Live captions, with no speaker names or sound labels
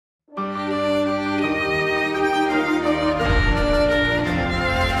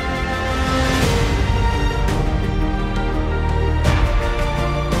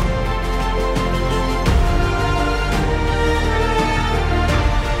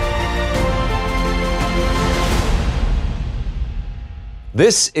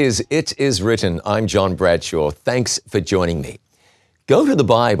This is It Is Written. I'm John Bradshaw. Thanks for joining me. Go to the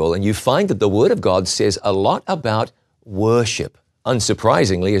Bible and you find that the Word of God says a lot about worship.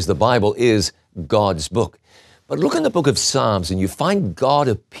 Unsurprisingly, as the Bible is God's book. But look in the book of Psalms and you find God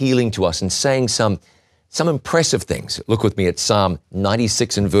appealing to us and saying some impressive things. Look with me at Psalm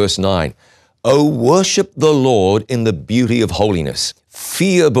 96 and verse 9. Oh, worship the Lord in the beauty of holiness.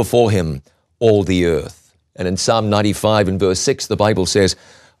 Fear before Him all the earth. And in Psalm 95 and verse 6, the Bible says,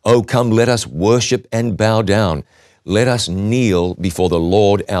 Oh, come, let us worship and bow down. Let us kneel before the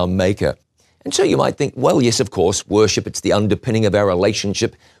Lord our Maker. And so you might think, well, yes, of course, worship, it's the underpinning of our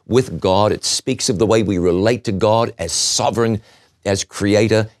relationship with God. It speaks of the way we relate to God as sovereign, as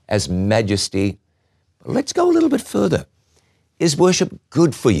creator, as majesty. But let's go a little bit further. Is worship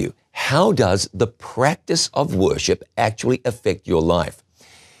good for you? How does the practice of worship actually affect your life?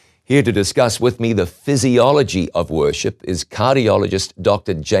 Here to discuss with me the physiology of worship is cardiologist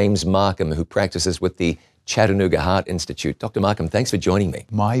Dr. James Markham, who practices with the Chattanooga Heart Institute. Dr. Markham, thanks for joining me.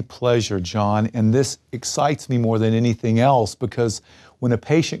 My pleasure, John. And this excites me more than anything else because when a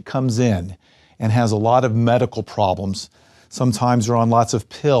patient comes in and has a lot of medical problems, sometimes they're on lots of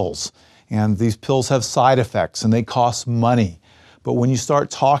pills, and these pills have side effects and they cost money. But when you start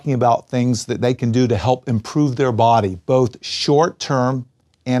talking about things that they can do to help improve their body, both short-term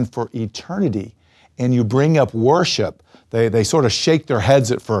and for eternity, and you bring up worship, they sort of shake their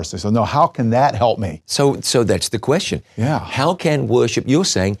heads at first. They say, no, how can that help me? So that's the question. Yeah. How can worship, you're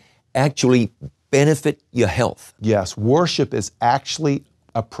saying, actually benefit your health? Yes, worship is actually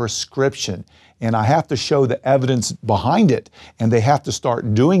a prescription. And I have to show the evidence behind it, and they have to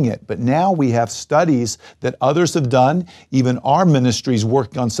start doing it. But now we have studies that others have done. Even our ministry's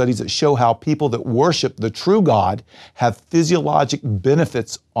working on studies that show how people that worship the true God have physiologic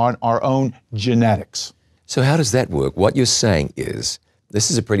benefits on our own genetics. So how does that work? What you're saying is, this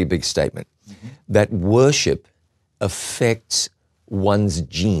is a pretty big statement, that worship affects one's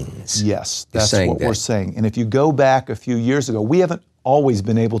genes. Yes, that's what we're saying. And if you go back a few years ago, we haven't always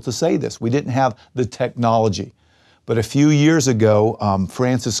been able to say this. We didn't have the technology. But a few years ago,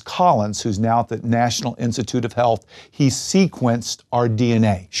 Francis Collins, who's now at the National Institute of Health, he sequenced our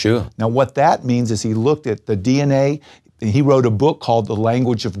DNA. Sure. Now what that means is he looked at the DNA, and he wrote a book called The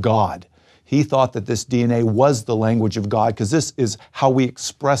Language of God. He thought that this DNA was the language of God because this is how we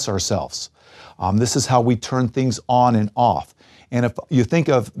express ourselves. This is how we turn things on and off. And if you think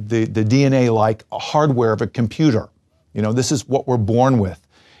of the DNA like a hardware of a computer, you know, this is what we're born with.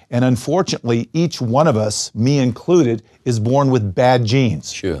 And unfortunately, each one of us, me included, is born with bad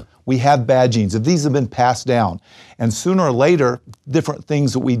genes. Sure. We have bad genes. If these have been passed down, and sooner or later, different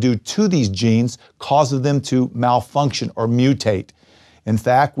things that we do to these genes causes them to malfunction or mutate. In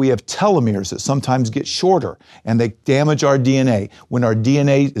fact, we have telomeres that sometimes get shorter, and they damage our DNA. When our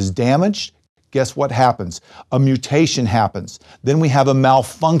DNA is damaged, guess what happens? A mutation happens. Then we have a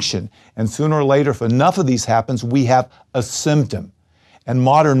malfunction. And sooner or later, if enough of these happens, we have a symptom. And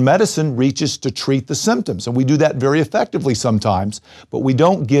modern medicine reaches to treat the symptoms. And we do that very effectively sometimes, but we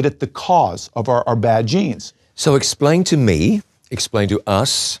don't get at the cause of our bad genes. So explain to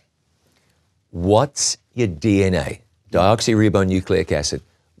us, what's your DNA? Deoxyribonucleic acid.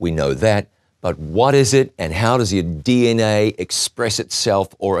 We know that. But what is it, and how does your DNA express itself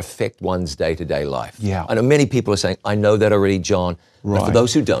or affect one's day-to-day life? Yeah. I know many people are saying, I know that already, John. Right. But for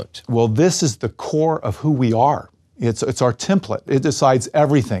those who don't. Well, this is the core of who we are. It's our template. It decides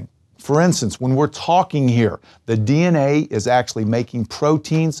everything. For instance, when we're talking here, the DNA is actually making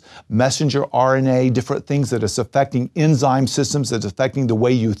proteins, messenger RNA, different things that is affecting enzyme systems, that's affecting the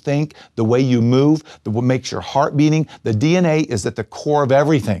way you think, the way you move, what makes your heart beating. The DNA is at the core of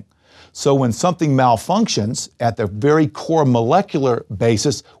everything. So when something malfunctions at the very core molecular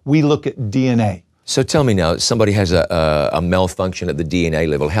basis, we look at DNA. So tell me now, somebody has a malfunction at the DNA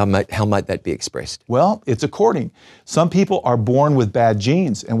level. How might that be expressed? Well, it's according. Some people are born with bad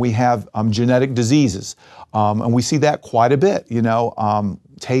genes, and we have genetic diseases. And we see that quite a bit, you know,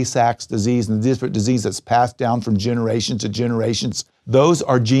 Tay-Sachs disease and the different disease that's passed down from generation to generations. Those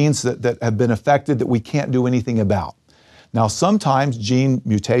are genes that have been affected that we can't do anything about. Now, sometimes gene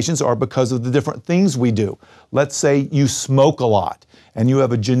mutations are because of the different things we do. Let's say you smoke a lot and you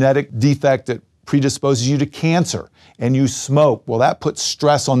have a genetic defect that predisposes you to cancer and you smoke. Well, that puts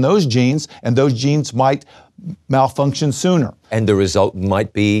stress on those genes, and those genes might malfunction sooner. And the result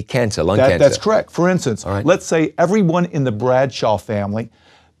might be cancer, lung cancer. That's correct. For instance, let's say everyone in the Bradshaw family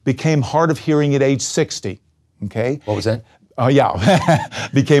became hard of hearing at age 60, okay? What was that?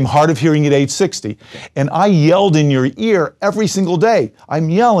 Became hard of hearing at age 60. And I yelled in your ear every single day. I'm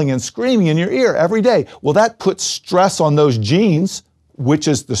yelling and screaming in your ear every day. Well, that puts stress on those genes. which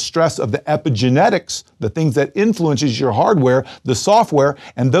is the stress of the epigenetics, the things that influences your hardware, the software,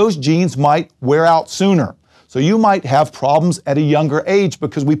 and those genes might wear out sooner. So you might have problems at a younger age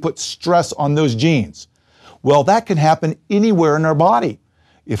because we put stress on those genes. Well, that can happen anywhere in our body.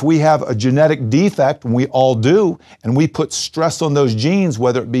 If we have a genetic defect, and we all do, and we put stress on those genes,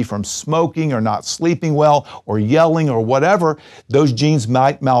 whether it be from smoking or not sleeping well or yelling or whatever, those genes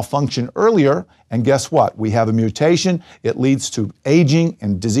might malfunction earlier. And guess what? We have a mutation. It leads to aging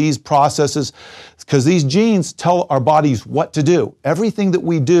and disease processes because these genes tell our bodies what to do. Everything that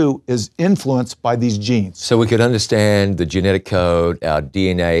we do is influenced by these genes. So we could understand the genetic code, our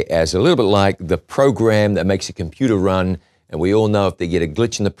DNA, as a little bit like the program that makes a computer run. And we all know if they get a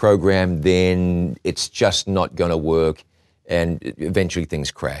glitch in the program, then it's just not going to work, and eventually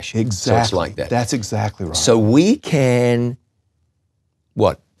things crash. Exactly. So it's like that. That's exactly right. So we can,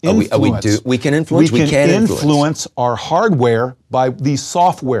 what? We can influence. We can influence our hardware by these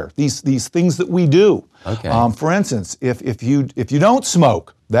software, these things that we do. Okay. For instance, if you don't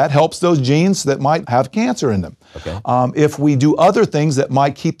smoke, that helps those genes that might have cancer in them. Okay. If we do other things that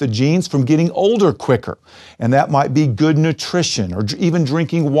might keep the genes from getting older quicker, and that might be good nutrition or even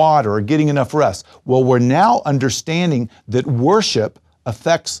drinking water or getting enough rest. Well, we're now understanding that worship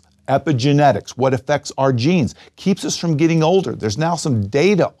affects epigenetics, what affects our genes, keeps us from getting older. There's now some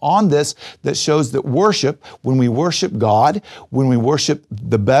data on this that shows that worship, when we worship God, when we worship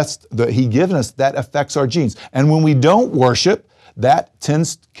the best that He's given us, that affects our genes. And when we don't worship, that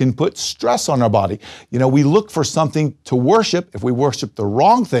can put stress on our body. You know, we look for something to worship. If we worship the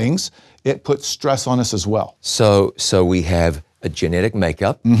wrong things, it puts stress on us as well. So we have a genetic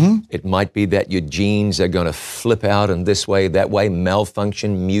makeup. Mm-hmm. It might be that your genes are going to flip out in this way, that way,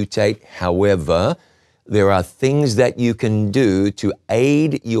 malfunction, mutate. However, there are things that you can do to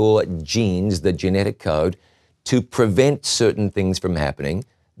aid your genes, the genetic code, to prevent certain things from happening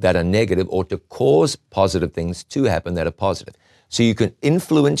that are negative or to cause positive things to happen that are positive. So you can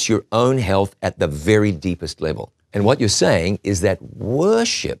influence your own health at the very deepest level. And what you're saying is that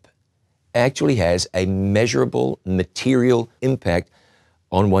worship actually has a measurable material impact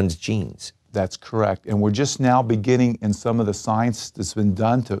on one's genes. That's correct. And we're just now beginning in some of the science that's been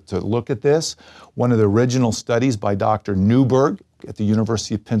done to look at this. One of the original studies by Dr. Newberg at the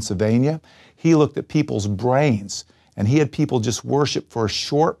University of Pennsylvania, he looked at people's brains, and he had people just worship for a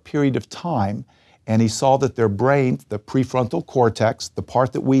short period of time, and he saw that their brain, the prefrontal cortex, the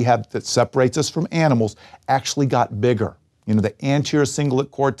part that we have that separates us from animals, actually got bigger. You know, the anterior cingulate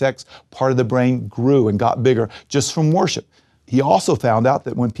cortex part of the brain grew and got bigger just from worship. He also found out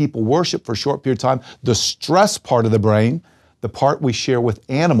that when people worship for a short period of time, the stress part of the brain, the part we share with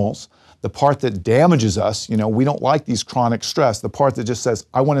animals, the part that damages us, you know, we don't like these chronic stress, the part that just says,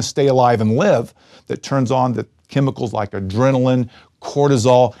 I want to stay alive and live, that turns on the chemicals like adrenaline,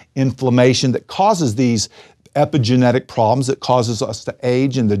 cortisol, inflammation that causes these epigenetic problems that causes us to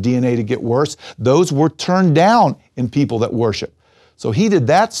age and the DNA to get worse, those were turned down in people that worship. So he did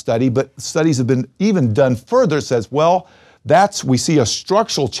that study, but studies have been even done further. It says, well, we see a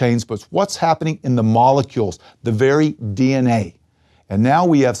structural change, but what's happening in the molecules, the very DNA. And now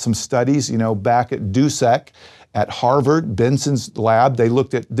we have some studies, you know, back at Dusek at Harvard, Benson's lab, they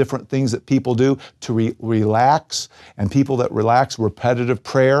looked at different things that people do to relax, and people that relax, repetitive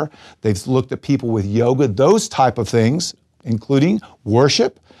prayer. They've looked at people with yoga, those type of things, including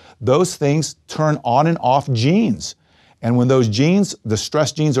worship. Those things turn on and off genes. And when those genes, the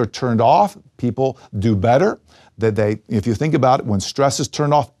stress genes are turned off, people do better. If you think about it, when stress is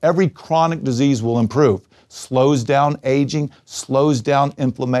turned off, every chronic disease will improve. Slows down aging, slows down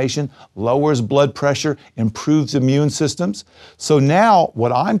inflammation, lowers blood pressure, improves immune systems. So now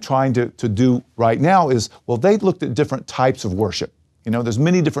what I'm trying to do right now is, well, they looked at different types of worship. You know, there's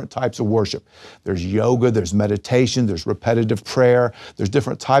many different types of worship. There's yoga, there's meditation, there's repetitive prayer, there's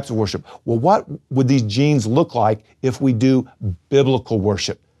different types of worship. Well, what would these genes look like if we do biblical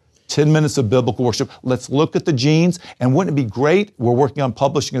worship? 10 minutes of biblical worship. Let's look at the genes. And wouldn't it be great? We're working on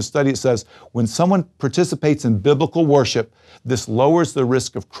publishing a study that says when someone participates in biblical worship, this lowers the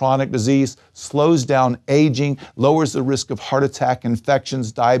risk of chronic disease, slows down aging, lowers the risk of heart attack,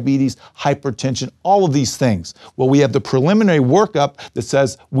 infections, diabetes, hypertension, all of these things. Well, we have the preliminary workup that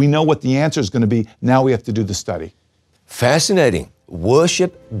says we know what the answer is going to be. Now we have to do the study. Fascinating.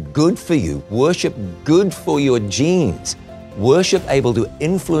 Worship good for you. Worship good for your genes. Worship able to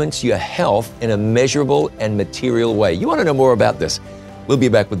influence your health in a measurable and material way. You want to know more about this? We'll be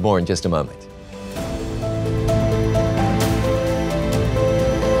back with more in just a moment.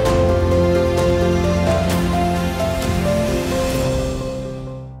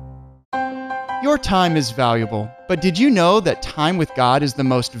 Your Your time is valuable, but did you know that time with God is the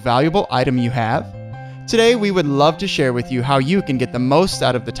most valuable item you have? Today, we would love to share with you how you can get the most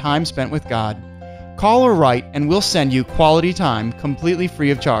out of the time spent with God. Call or write and we'll send you quality time completely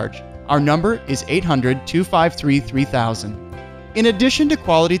free of charge. Our number is 800-253-3000. In addition to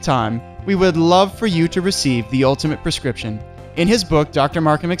quality time, we would love for you to receive the ultimate prescription. In his book, Dr.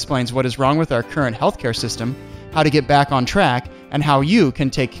 Markham explains what is wrong with our current healthcare system, how to get back on track, and how you can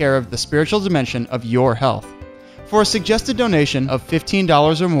take care of the spiritual dimension of your health. For a suggested donation of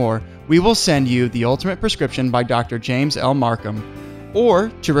 $15 or more, we will send you the ultimate prescription by Dr. James L. Markham.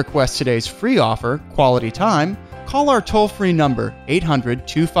 Or, to request today's free offer, Quality Time, call our toll-free number,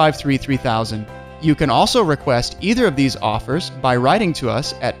 800-253-3000. You can also request either of these offers by writing to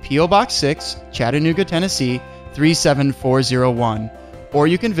us at P.O. Box 6, Chattanooga, Tennessee, 37401. Or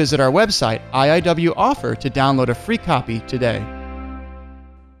you can visit our website, IIW Offer, to download a free copy today.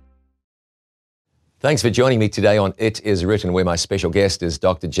 Thanks for joining me today on It Is Written, where my special guest is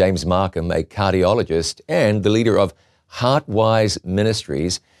Dr. James Markham, a cardiologist and the leader of Heartwise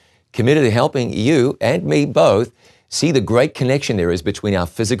Ministries, committed to helping you and me both see the great connection there is between our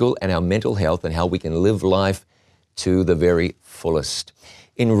physical and our mental health and how we can live life to the very fullest.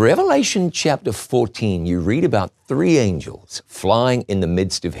 In Revelation chapter 14, you read about 3 angels flying in the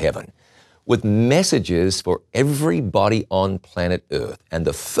midst of heaven with messages for everybody on planet Earth. And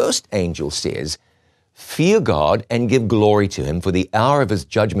the first angel says, "Fear God and give glory to Him, for the hour of His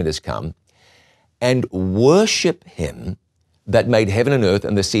judgment has come, and worship Him that made heaven and earth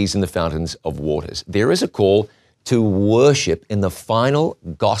and the seas and the fountains of waters." There is a call to worship in the final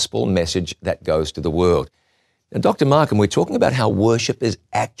gospel message that goes to the world. Now, Dr. Markham, we're talking about how worship is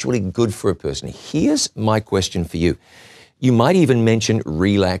actually good for a person. Here's my question for you. You might even mention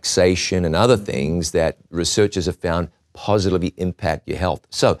relaxation and other things that researchers have found positively impact your health.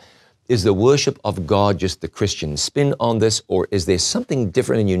 So, is the worship of God just the Christian spin on this, or is there something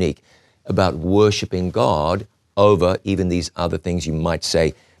different and unique about worshiping God over even these other things you might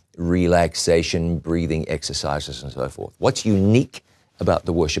say, relaxation, breathing exercises, and so forth? What's unique about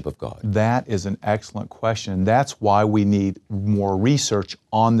the worship of God? That is an excellent question. That's why we need more research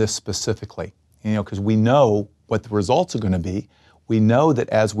on this specifically. Because we know what the results are going to be. We know that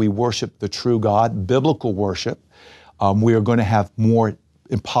as we worship the true God, biblical worship, we are going to have more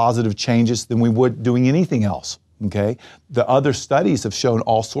positive changes than we would doing anything else. Okay? The other studies have shown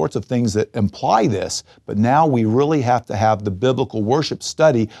all sorts of things that imply this, but now we really have to have the biblical worship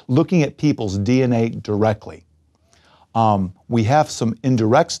study looking at people's DNA directly. We have some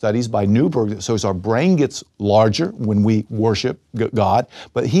indirect studies by Newberg that shows our brain gets larger when we worship God,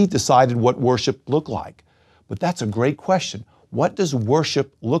 but he decided what worship looked like. But that's a great question. What does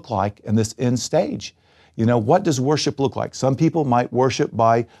worship look like in this end stage? What does worship look like? Some people might worship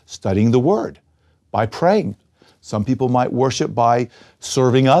by studying the Word, by praying. Some people might worship by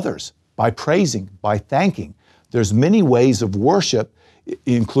serving others, by praising, by thanking. There's many ways of worship,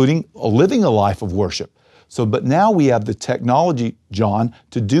 including living a life of worship. But now we have the technology, John,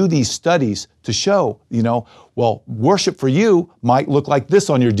 to do these studies to show, worship for you might look like this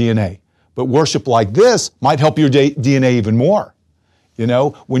on your DNA, but worship like this might help your DNA even more.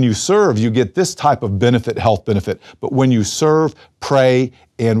 When you serve, you get this type of benefit, health benefit. But when you serve, pray,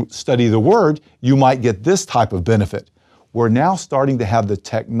 and study the Word, you might get this type of benefit. We're now starting to have the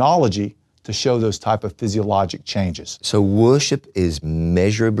technology to show those type of physiologic changes. So worship is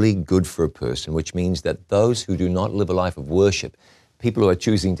measurably good for a person, which means that those who do not live a life of worship, people who are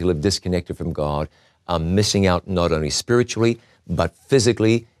choosing to live disconnected from God, are missing out not only spiritually, but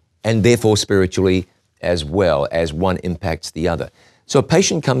physically, and therefore spiritually as well, as one impacts the other. So a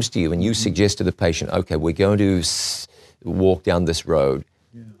patient comes to you and you suggest to the patient, okay, we're going to walk down this road.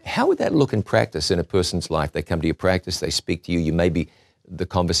 Yeah. How would that look in practice in a person's life? They come to your practice, they speak to you, the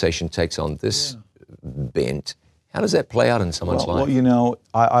conversation takes on this bent. How does that play out in someone's life? Well,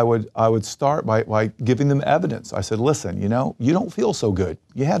 I would start by giving them evidence. I said, listen, you don't feel so good.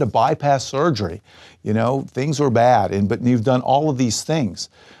 You had a bypass surgery. Things were bad, but you've done all of these things.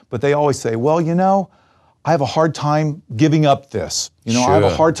 But they always say, well, I have a hard time giving up this. I have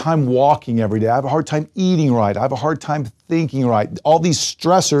a hard time walking every day. I have a hard time eating right. I have a hard time thinking right. All these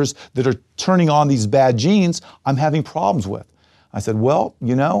stressors that are turning on these bad genes, I'm having problems with. I said, well,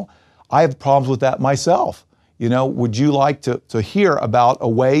 I have problems with that myself. Would you like to hear about a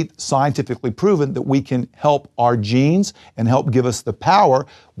way scientifically proven that we can help our genes and help give us the power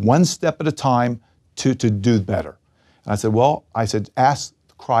one step at a time to do better? And I said, ask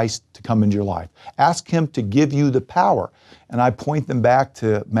Christ to come into your life. Ask Him to give you the power. And I point them back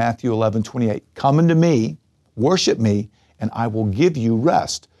to Matthew 11:28. Come unto me, worship me, and I will give you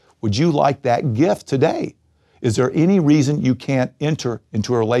rest. Would you like that gift today? Is there any reason you can't enter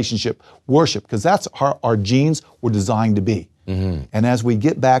into a relationship, worship? Because that's how our genes were designed to be. And as we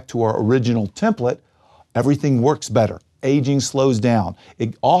get back to our original template, everything works better. Aging slows down.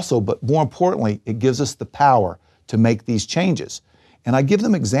 It also, but more importantly, it gives us the power to make these changes. And I give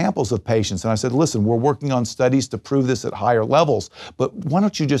them examples of patients. And I said, listen, we're working on studies to prove this at higher levels, but why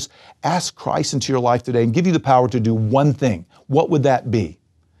don't you just ask Christ into your life today and give you the power to do one thing? What would that be?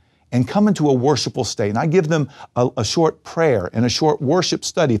 And come into a worshipful state. And I give them a short prayer and a short worship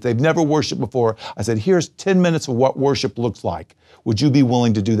study. If they've never worshiped before, I said, here's 10 minutes of what worship looks like. Would you be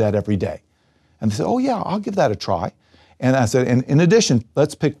willing to do that every day? And they said, oh yeah, I'll give that a try. And I said, and in addition,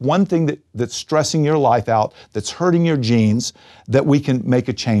 let's pick one thing that's stressing your life out, that's hurting your genes, that we can make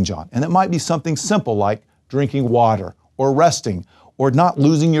a change on. And it might be something simple like drinking water or resting or not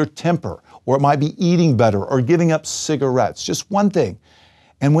losing your temper, or it might be eating better or giving up cigarettes, just one thing.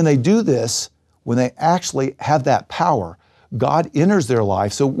 And when they do this, when they actually have that power, God enters their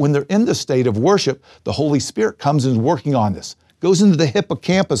life. So when they're in the state of worship, the Holy Spirit comes and is working on this, goes into the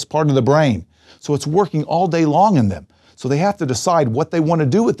hippocampus part of the brain. So it's working all day long in them. So they have to decide what they want to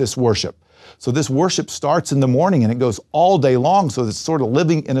do with this worship. So this worship starts in the morning and it goes all day long. So it's sort of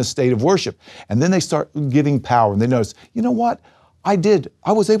living in a state of worship. And then they start giving power and they notice, you know what? I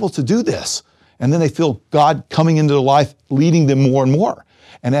was able to do this. And then they feel God coming into their life, leading them more and more.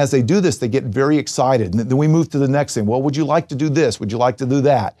 And as they do this, they get very excited. And then we move to the next thing. Well, would you like to do this? Would you like to do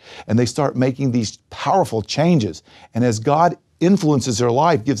that? And they start making these powerful changes. And as God influences their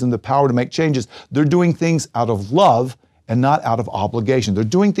life, gives them the power to make changes, they're doing things out of love and not out of obligation. They're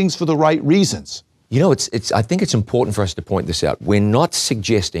doing things for the right reasons. You know, I think it's important for us to point this out. We're not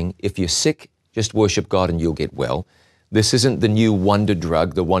suggesting if you're sick, just worship God and you'll get well. This isn't the new wonder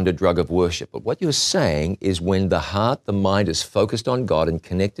drug, the wonder drug of worship. But what you're saying is when the heart, the mind is focused on God and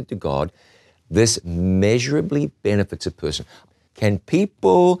connected to God, this measurably benefits a person. Can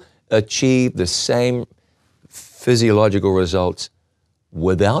people achieve the same physiological results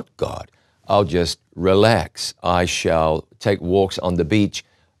without God? I'll just relax. I shall take walks on the beach.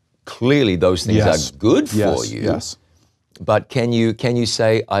 Clearly, those things are good for you. Yes. But can you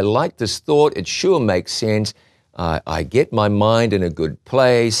say, I like this thought, it sure makes sense, I get my mind in a good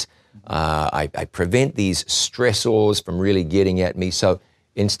place, I prevent these stressors from really getting at me. So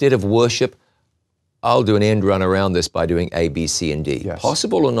instead of worship, I'll do an end run around this by doing A, B, C, and D. Yes.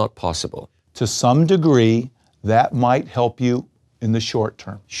 Possible or not possible? To some degree, that might help you in the short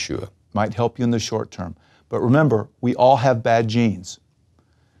term. Sure. Might help you in the short term. But remember, we all have bad genes.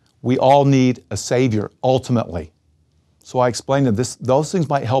 We all need a Savior, ultimately. So I explained that those things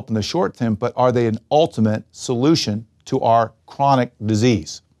might help in the short term, but are they an ultimate solution to our chronic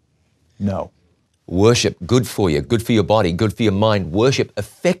disease? No. Worship, good for you, good for your body, good for your mind. Worship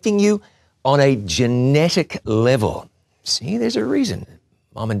affecting you on a genetic level. See, there's a reason.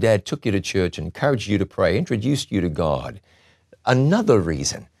 Mom and Dad took you to church, encouraged you to pray, introduced you to God. Another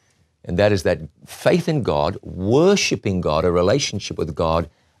reason, and that is that faith in God, worshiping God, a relationship with God,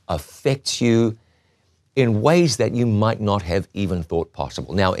 affects you in ways that you might not have even thought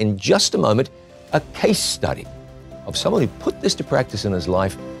possible. Now, in just a moment, a case study of someone who put this to practice in his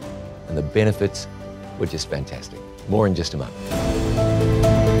life, and the benefits were just fantastic. More in just a moment.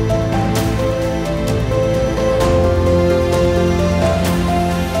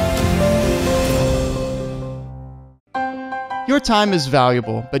 Your time is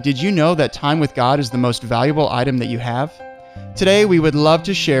valuable, but did you know that time with God is the most valuable item that you have? Today, we would love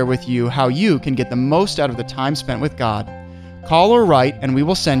to share with you how you can get the most out of the time spent with God. Call or write, and we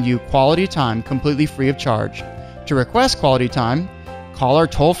will send you quality time completely free of charge. To request quality time, call our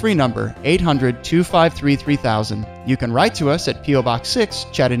toll-free number, 800-253-3000. You can write to us at P.O. Box 6,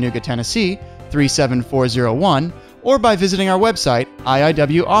 Chattanooga, Tennessee, 37401, or by visiting our website,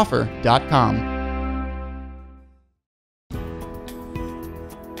 iiwoffer.com.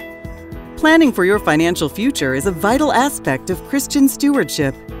 Planning for your financial future is a vital aspect of Christian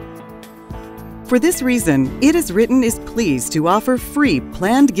stewardship. For this reason, It Is Written is pleased to offer free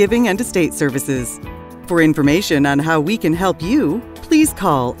planned giving and estate services. For information on how we can help you, please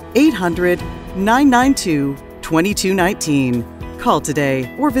call 800-992-2219. Call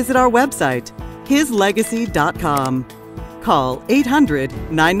today or visit our website, hislegacy.com. Call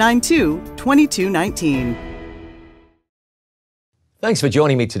 800-992-2219. Thanks for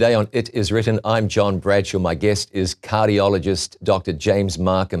joining me today on It Is Written. I'm John Bradshaw. My guest is cardiologist Dr. James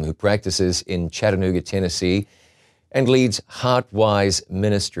Markham, who practices in Chattanooga, Tennessee, and leads HeartWise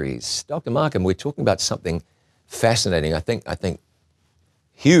Ministries. Dr. Markham, we're talking about something fascinating, I think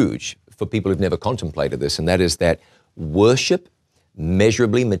huge for people who've never contemplated this, and that is that worship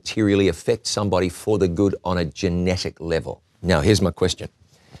measurably, materially affect somebody for the good on a genetic level. Now, here's my question.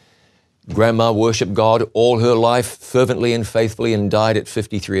 Grandma worshiped God all her life, fervently and faithfully, and died at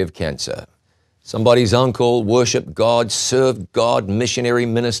 53 of cancer. Somebody's uncle worshiped God, served God, missionary,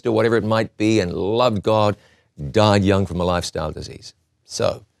 minister, whatever it might be, and loved God, died young from a lifestyle disease.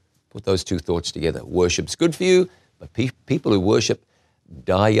 So, put those two thoughts together. Worship's good for you, but people who worship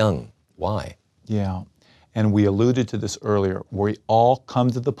die young. Why? Yeah, and we alluded to this earlier. We all come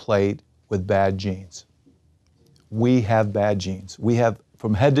to the plate with bad genes. We have bad genes. We have,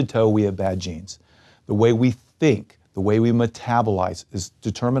 from head to toe, we have bad genes. The way we think, the way we metabolize is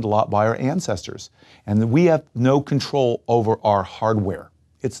determined a lot by our ancestors. And we have no control over our hardware.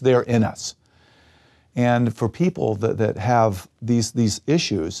 It's there in us. And for people that have these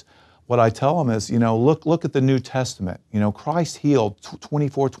issues, what I tell them is, look at the New Testament. Christ healed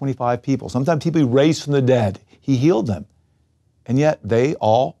 24, 25 people. Sometimes people he raised from the dead. He healed them. And yet they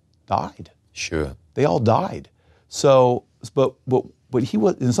all died. Sure. They all died. So, but he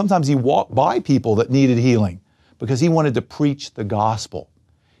was, and sometimes he walked by people that needed healing because he wanted to preach the gospel.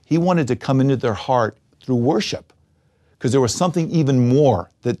 He wanted to come into their heart through worship because there was something even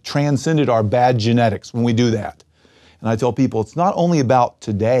more that transcended our bad genetics when we do that. And I tell people, it's not only about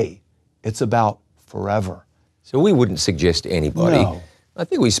today, it's about forever. So we wouldn't suggest to anybody. No. I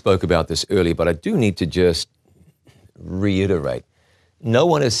think we spoke about this earlier, but I do need to just reiterate. No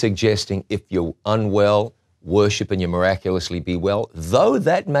one is suggesting if you're unwell, worship and you miraculously be well, though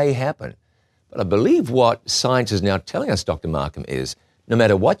that may happen. But I believe what science is now telling us, Dr. Markham, is no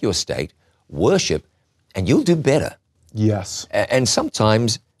matter what your state, worship and you'll do better. Yes. And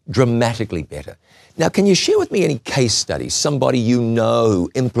sometimes dramatically better. Now, can you share with me any case studies, somebody you know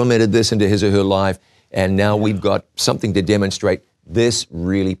who implemented this into his or her life, and now we've got something to demonstrate this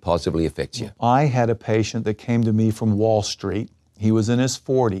really positively affects you? I had a patient that came to me from Wall Street. He was in his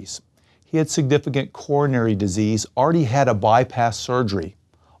 40s. He had significant coronary disease, already had a bypass surgery.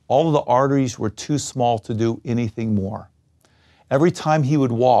 All of the arteries were too small to do anything more. Every time he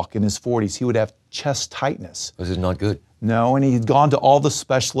would walk in his 40s, he would have chest tightness. This is not good. No, and he had gone to all the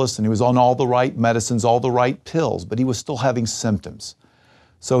specialists and he was on all the right medicines, all the right pills, but he was still having symptoms.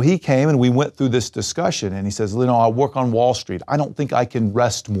 So he came and we went through this discussion and he says, I work on Wall Street. I don't think I can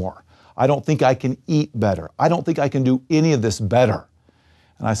rest more. I don't think I can eat better. I don't think I can do any of this better.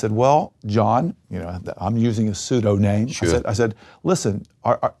 And I said, well, John, I'm using a pseudo name. Sure. I said, listen,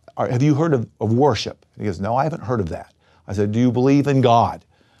 have you heard of worship? And he goes, no, I haven't heard of that. I said, do you believe in God?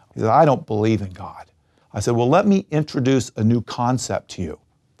 He said, I don't believe in God. I said, well, let me introduce a new concept to you.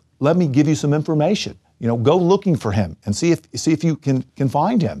 Let me give you some information. Go looking for him and see if you can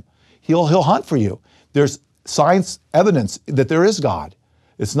find him. He'll hunt for you. There's science evidence that there is God.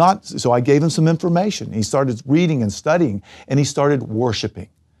 It's not, so I gave him some information. He started reading and studying, and he started worshiping.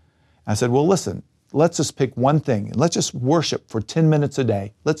 I said, well, listen, let's just pick one thing, and let's just worship for 10 minutes a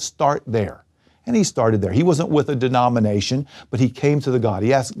day. Let's start there. And he started there. He wasn't with a denomination, but he came to the God.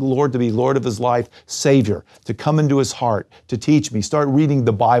 He asked the Lord to be Lord of his life, Savior, to come into his heart, to teach me. Start reading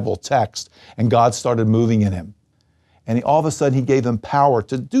the Bible text, and God started moving in him. And all of a sudden, he gave him power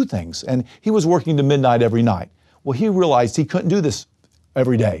to do things. And he was working to midnight every night. Well, he realized he couldn't do this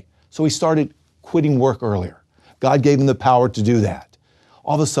every day. So he started quitting work earlier. God gave him the power to do that.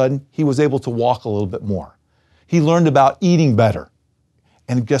 All of a sudden, he was able to walk a little bit more. He learned about eating better.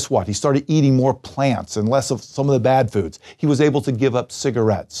 And guess what? He started eating more plants and less of some of the bad foods. He was able to give up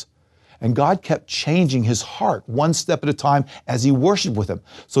cigarettes. And God kept changing his heart one step at a time as he worshiped with him.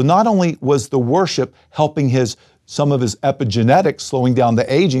 So not only was the worship helping some of his epigenetics, slowing down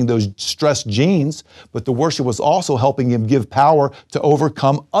the aging, those stress genes, but the worship was also helping him give power to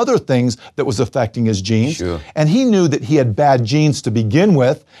overcome other things that was affecting his genes. Sure. And he knew that he had bad genes to begin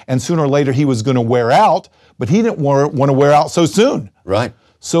with, and sooner or later he was going to wear out, but he didn't want to wear out so soon. Right.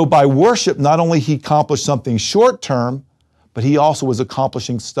 So by worship, not only he accomplished something short term, but he also was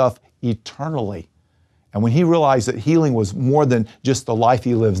accomplishing stuff eternally. And when he realized that healing was more than just the life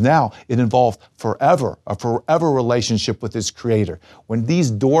he lives now, it involved a forever relationship with his Creator. When these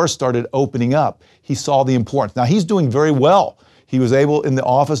doors started opening up, he saw the importance. Now he's doing very well. He was able, in the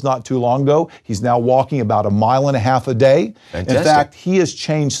office not too long ago, he's now walking about 1.5 miles a day. Fantastic. In fact, he has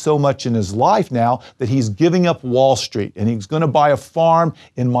changed so much in his life now that he's giving up Wall Street and he's going to buy a farm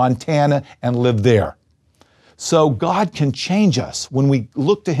in Montana and live there. So God can change us when we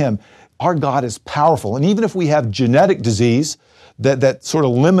look to him. Our God is powerful. And even if we have genetic disease that sort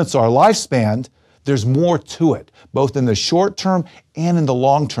of limits our lifespan, there's more to it, both in the short term and in the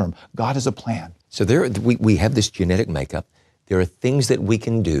long term. God has a plan. So we have this genetic makeup. There are things that we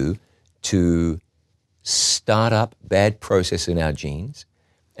can do to start up bad processes in our genes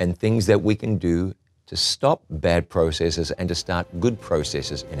and things that we can do to stop bad processes and to start good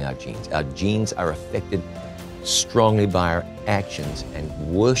processes in our genes. Our genes are affected strongly by our actions, and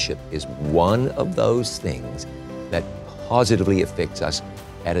worship is one of those things that positively affects us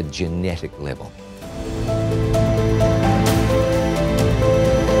at a genetic level.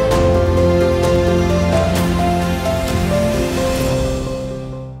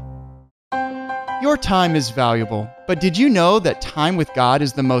 Your time is valuable, but did you know that time with God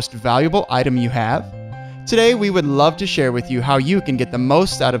is the most valuable item you have? Today, we would love to share with you how you can get the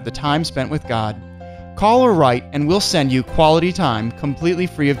most out of the time spent with God. Call or write and we'll send you quality time completely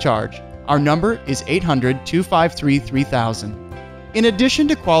free of charge. Our number is 800-253-3000. In addition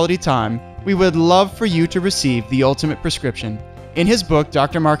to quality time, we would love for you to receive the ultimate prescription. In his book,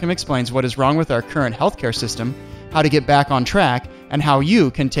 Dr. Markham explains what is wrong with our current healthcare system, how to get back on track, and how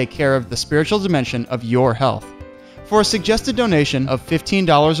you can take care of the spiritual dimension of your health. For a suggested donation of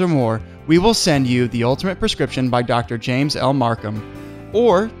 $15 or more, we will send you the ultimate prescription by Dr. James L. Markham.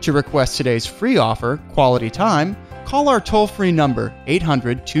 Or, to request today's free offer, Quality Time, call our toll-free number,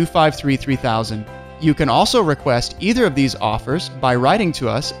 800-253-3000. You can also request either of these offers by writing to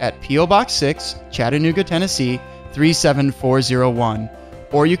us at P.O. Box 6, Chattanooga, Tennessee, 37401.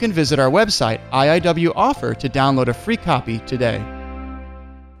 Or you can visit our website, IIW Offer, to download a free copy today.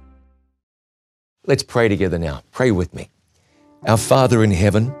 Let's pray together now. Pray with me. Our Father in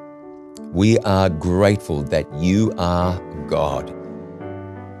heaven, we are grateful that you are God.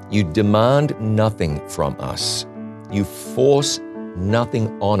 You demand nothing from us. You force nothing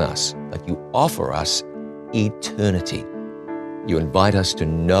on us, but you offer us eternity. You invite us to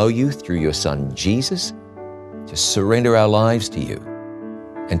know you through your Son, Jesus, to surrender our lives to you,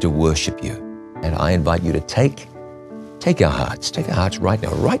 and to worship you. And I invite you to take our hearts right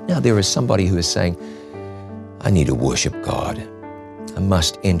now. Right now there is somebody who is saying, I need to worship God. I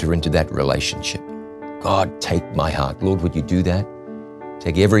must enter into that relationship. God, take my heart. Lord, would you do that?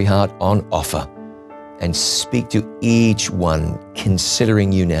 Take every heart on offer and speak to each one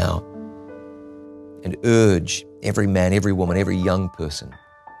considering you now, and urge every man, every woman, every young person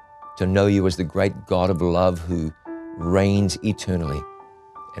to know you as the great God of love who reigns eternally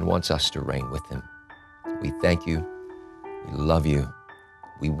and wants us to reign with him. We thank you. We love you.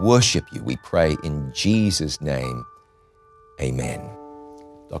 We worship you. We pray in Jesus' name. Amen.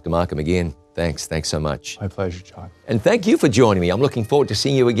 Dr. Markham, again, thanks so much. My pleasure, John. And thank you for joining me. I'm looking forward to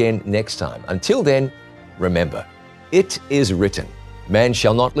seeing you again next time. Until then, remember, it is written, man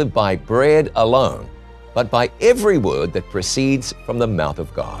shall not live by bread alone, but by every word that proceeds from the mouth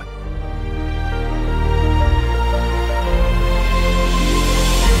of God.